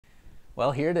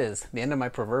Well, here it is. The end of my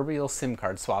proverbial SIM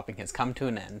card swapping has come to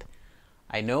an end.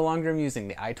 I no longer am using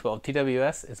the i12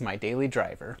 TWS as my daily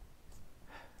driver.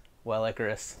 Well,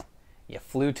 Icarus, you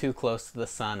flew too close to the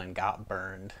sun and got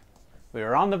burned. We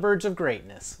were on the verge of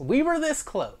greatness. We were this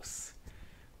close.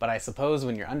 But I suppose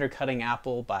when you're undercutting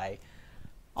Apple by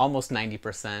almost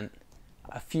 90%,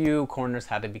 a few corners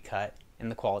had to be cut in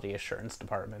the quality assurance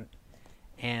department.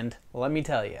 And let me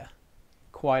tell you,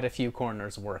 quite a few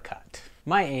corners were cut.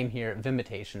 My aim here at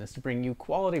Vimitation is to bring you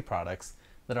quality products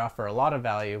that offer a lot of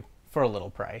value for a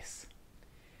little price.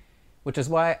 Which is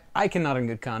why I cannot in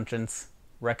good conscience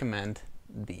recommend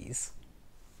these.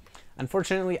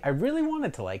 Unfortunately, I really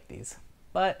wanted to like these,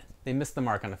 but they missed the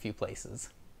mark on a few places.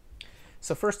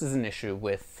 So first is an issue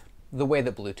with the way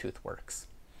that Bluetooth works.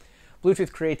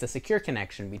 Bluetooth creates a secure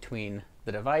connection between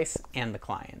the device and the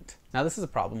client. Now this is a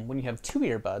problem when you have two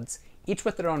earbuds, each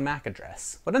with their own MAC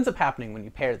address. What ends up happening when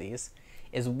you pair these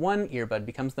is one earbud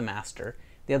becomes the master,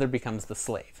 the other becomes the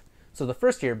slave. So the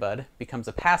first earbud becomes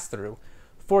a pass-through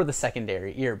for the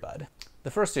secondary earbud.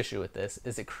 The first issue with this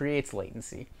is it creates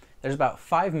latency. There's about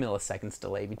 5 milliseconds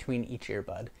delay between each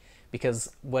earbud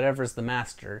because whatever's the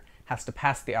master has to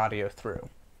pass the audio through.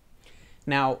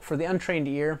 Now, for the untrained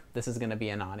ear, this is going to be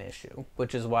a non-issue,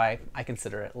 which is why I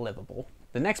consider it livable.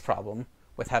 The next problem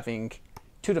with having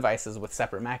two devices with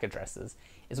separate MAC addresses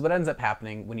is what ends up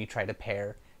happening when you try to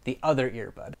pair the other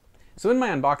earbud. So in my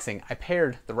unboxing, I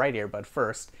paired the right earbud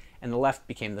first, and the left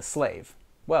became the slave.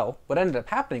 Well, what ended up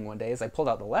happening one day is I pulled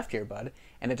out the left earbud,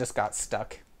 and it just got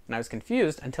stuck, and I was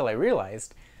confused until I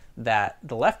realized that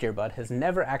the left earbud has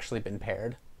never actually been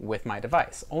paired with my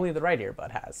device. Only the right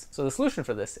earbud has. So the solution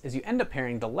for this is you end up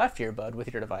pairing the left earbud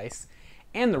with your device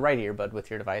and the right earbud with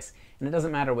your device, and it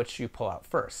doesn't matter which you pull out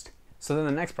first. So then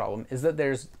the next problem is that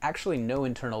there's actually no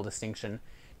internal distinction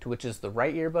to which is the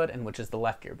right earbud and which is the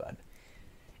left earbud.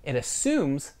 It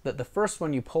assumes that the first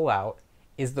one you pull out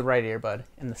is the right earbud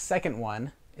and the second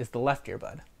one is the left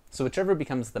earbud. So whichever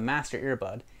becomes the master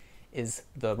earbud is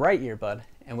the right earbud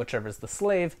and whichever is the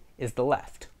slave is the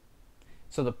left.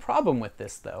 So the problem with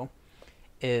this though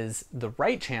is the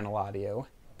right channel audio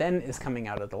then is coming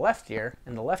out of the left ear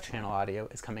and the left channel audio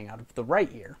is coming out of the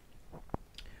right ear,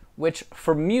 which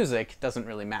for music doesn't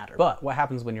really matter. But what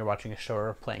happens when you're watching a show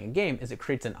or playing a game is it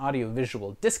creates an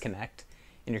audio-visual disconnect,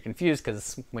 and you're confused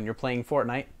because when you're playing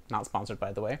Fortnite, not sponsored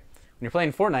by the way, when you're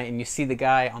playing Fortnite and you see the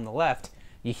guy on the left,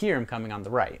 you hear him coming on the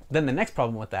right. Then the next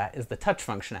problem with that is the touch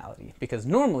functionality, because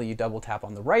normally you double tap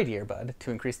on the right earbud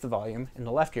to increase the volume and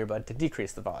the left earbud to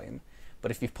decrease the volume.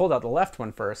 But if you've pulled out the left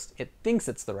one first, it thinks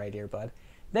it's the right earbud,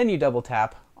 then you double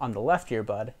tap on the left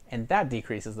earbud and that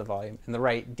decreases the volume and the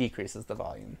right decreases the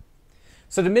volume.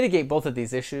 So to mitigate both of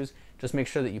these issues, just make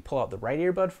sure that you pull out the right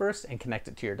earbud first and connect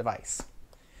it to your device.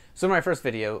 So in my first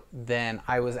video, then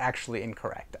I was actually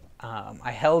incorrect.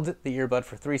 I held the earbud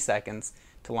for 3 seconds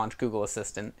to launch Google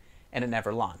Assistant and it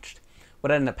never launched.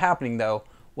 What ended up happening though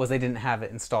was I didn't have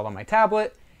it installed on my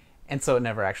tablet and so it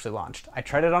never actually launched. I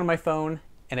tried it on my phone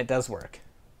and it does work.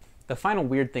 The final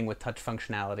weird thing with touch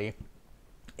functionality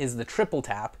is the triple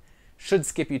tap should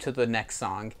skip you to the next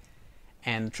song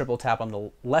and triple tap on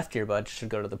the left earbud should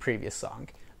go to the previous song.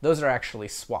 Those are actually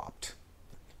swapped.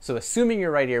 So assuming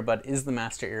your right earbud is the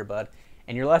master earbud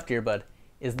and your left earbud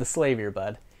is the slave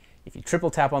earbud, if you triple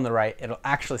tap on the right, it'll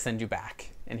actually send you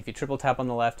back. And if you triple tap on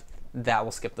the left, that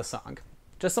will skip the song.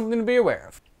 Just something to be aware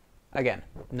of. Again,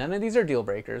 none of these are deal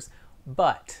breakers,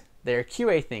 but they're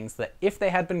QA things that if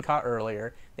they had been caught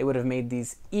earlier, they would have made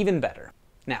these even better.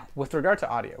 Now, with regard to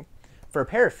audio, for a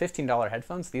pair of $15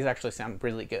 headphones, these actually sound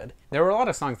really good. There were a lot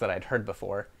of songs that I'd heard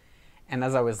before, and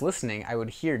as I was listening, I would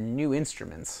hear new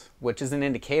instruments, which is an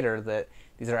indicator that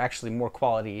these are actually more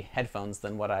quality headphones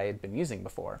than what I had been using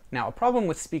before. Now, a problem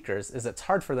with speakers is it's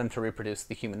hard for them to reproduce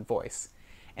the human voice,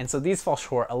 and so these fall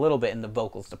short a little bit in the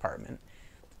vocals department.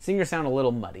 Singers sound a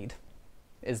little muddied,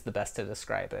 is the best to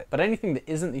describe it. But anything that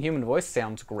isn't the human voice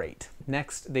sounds great.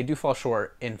 Next, they do fall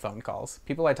short in phone calls.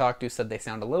 People I talked to said they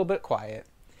sound a little bit quiet.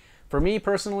 For me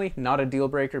personally, not a deal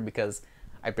breaker because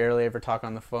I barely ever talk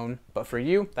on the phone, but for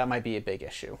you, that might be a big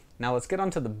issue. Now let's get on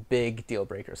to the big deal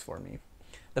breakers for me.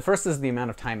 The first is the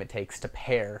amount of time it takes to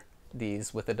pair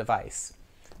these with a device.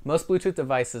 Most Bluetooth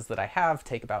devices that I have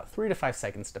take about 3 to 5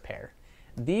 seconds to pair.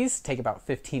 These take about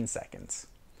 15 seconds.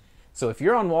 So if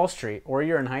you're on Wall Street or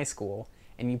you're in high school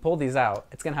and you pull these out,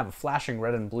 it's gonna have a flashing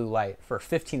red and blue light for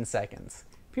 15 seconds.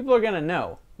 People are gonna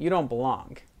know you don't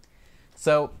belong.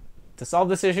 So to solve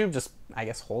this issue, just, I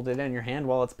guess, hold it in your hand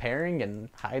while it's pairing and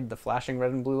hide the flashing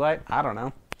red and blue light. I don't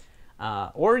know.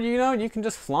 Or, you know, you can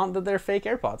just flaunt that they're fake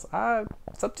AirPods.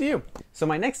 It's up to you. So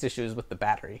my next issue is with the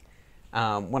battery.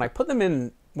 When I put them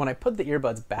in when I put the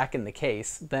earbuds back in the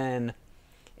case, then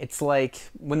it's like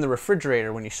when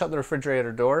you shut the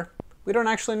refrigerator door, we don't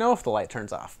actually know if the light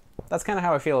turns off. That's kind of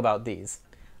how I feel about these.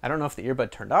 I don't know if the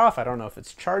earbud turned off, I don't know if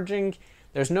it's charging.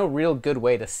 There's no real good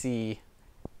way to see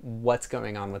what's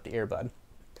going on with the earbud.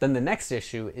 Then the next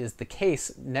issue is the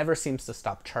case never seems to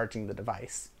stop charging the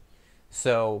device.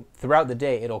 So throughout the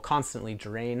day, it'll constantly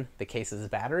drain the case's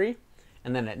battery,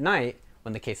 and then at night,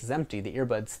 when the case is empty, the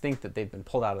earbuds think that they've been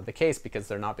pulled out of the case because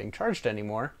they're not being charged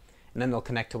anymore, and then they'll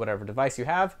connect to whatever device you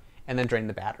have, and then drain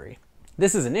the battery.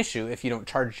 This is an issue if you don't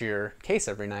charge your case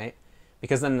every night,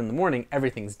 because then in the morning,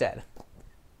 everything's dead.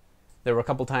 There were a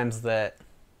couple times that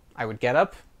I would get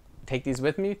up, take these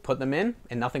with me, put them in,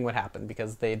 and nothing would happen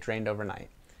because they drained overnight.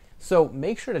 So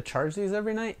make sure to charge these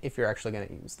every night if you're actually going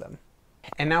to use them.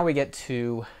 And now we get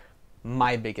to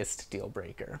my biggest deal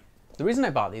breaker. The reason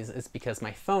I bought these is because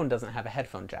my phone doesn't have a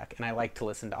headphone jack, and I like to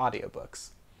listen to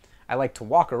audiobooks. I like to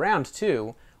walk around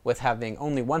too with having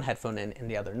only one headphone in and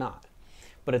the other not.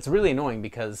 But it's really annoying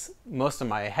because most of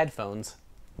my headphones,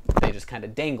 they just kind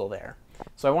of dangle there.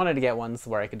 So I wanted to get ones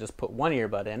where I could just put one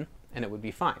earbud in and it would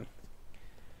be fine.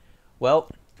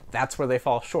 Well, that's where they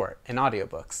fall short in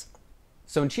audiobooks.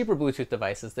 So in cheaper Bluetooth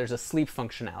devices, there's a sleep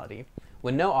functionality.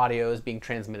 When no audio is being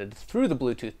transmitted through the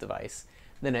Bluetooth device,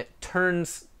 then it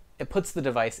puts the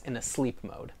device in a sleep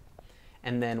mode.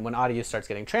 And then when audio starts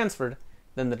getting transferred,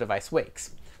 then the device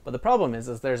wakes. But the problem is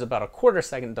there's about a 1/4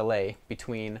 second delay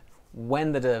between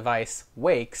when the device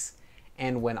wakes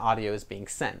and when audio is being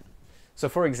sent. So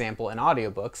for example, in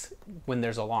audiobooks, when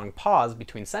there's a long pause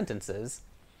between sentences,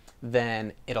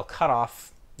 then it'll cut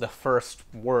off the first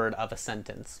word of a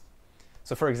sentence.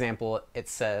 So for example, it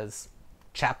says,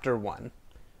 Chapter 1,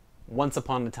 Once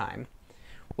Upon a Time,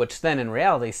 which then in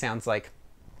reality sounds like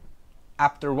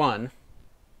After 1,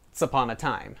 It's Upon a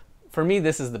Time. For me,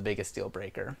 this is the biggest deal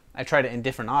breaker. I tried it in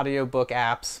different audiobook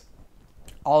apps.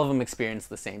 All of them experience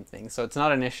the same thing. So it's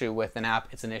not an issue with an app,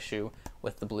 it's an issue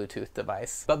with the Bluetooth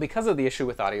device. But because of the issue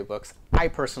with audiobooks, I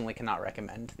personally cannot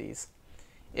recommend these.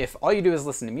 If all you do is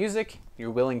listen to music, you're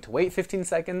willing to wait 15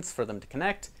 seconds for them to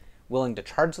connect, willing to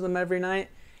charge them every night,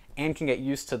 and can get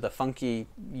used to the funky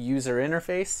user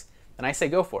interface, then I say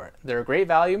go for it. They're a great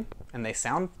value, and they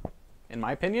sound, in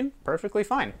my opinion, perfectly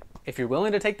fine. If you're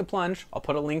willing to take the plunge, I'll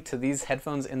put a link to these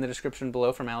headphones in the description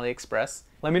below from AliExpress.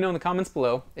 Let me know in the comments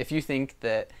below if you think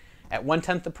that at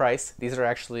 1/10 the price, these are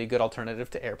actually a good alternative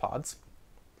to AirPods.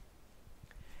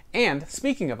 And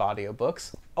speaking of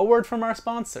audiobooks, a word from our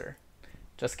sponsor.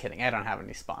 Just kidding, I don't have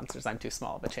any sponsors, I'm too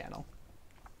small of a channel.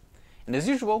 And as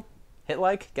usual, hit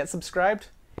like, get subscribed,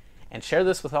 and share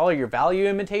this with all your value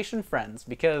imitation friends,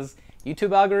 because YouTube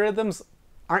algorithms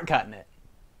aren't cutting it.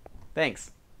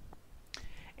 Thanks.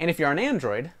 And if you're on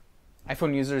Android,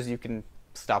 iPhone users, you can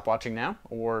stop watching now,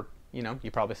 or,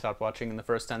 you probably stopped watching in the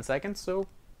first 10 seconds, so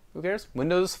who cares?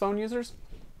 Windows phone users,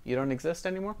 you don't exist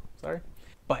anymore, sorry.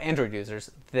 But Android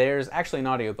users, there's actually an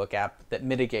audiobook app that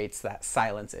mitigates that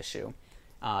silence issue.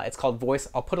 It's called Voice.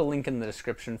 I'll put a link in the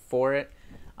description for it.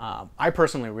 I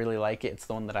personally really like it. It's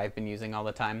the one that I've been using all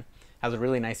the time. Has a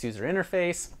really nice user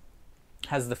interface.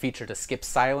 Has the feature to skip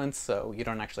silence, so you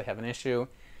don't actually have an issue.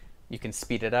 You can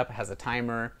speed it up. It has a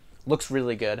timer. Looks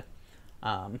really good.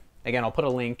 Again, I'll put a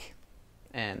link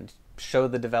and show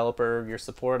the developer your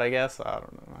support, I guess. I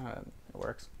don't know how it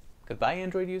works. Goodbye,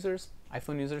 Android users.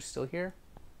 iPhone users still here?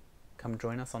 Come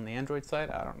join us on the Android side.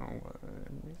 I don't know.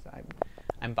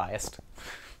 I'm biased.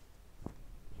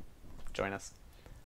 Join us.